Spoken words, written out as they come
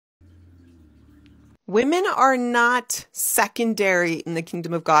Women are not secondary in the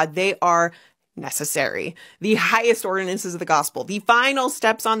kingdom of God. They are necessary. The highest ordinances of the gospel, the final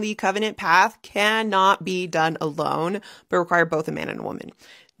steps on the covenant path cannot be done alone, but require both a man and a woman.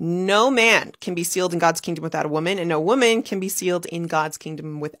 No man can be sealed in God's kingdom without a woman, and no woman can be sealed in God's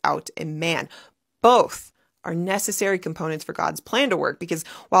kingdom without a man. Both are necessary components for God's plan to work, because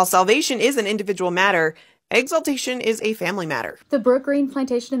while salvation is an individual matter, exaltation is a family matter. The Brookgreen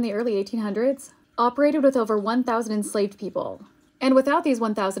plantation in the early 1800s operated with over 1,000 enslaved people. And without these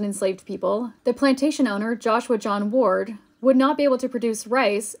 1,000 enslaved people, the plantation owner, Joshua John Ward, would not be able to produce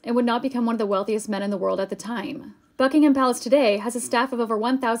rice and would not become one of the wealthiest men in the world at the time. Buckingham Palace today has a staff of over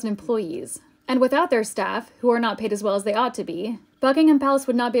 1,000 employees. And without their staff, who are not paid as well as they ought to be, Buckingham Palace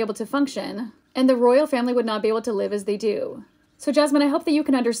would not be able to function, and the royal family would not be able to live as they do. So Jasmine, I hope that you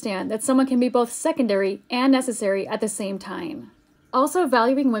can understand that someone can be both secondary and necessary at the same time. Also,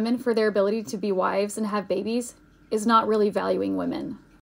 valuing women for their ability to be wives and have babies is not really valuing women.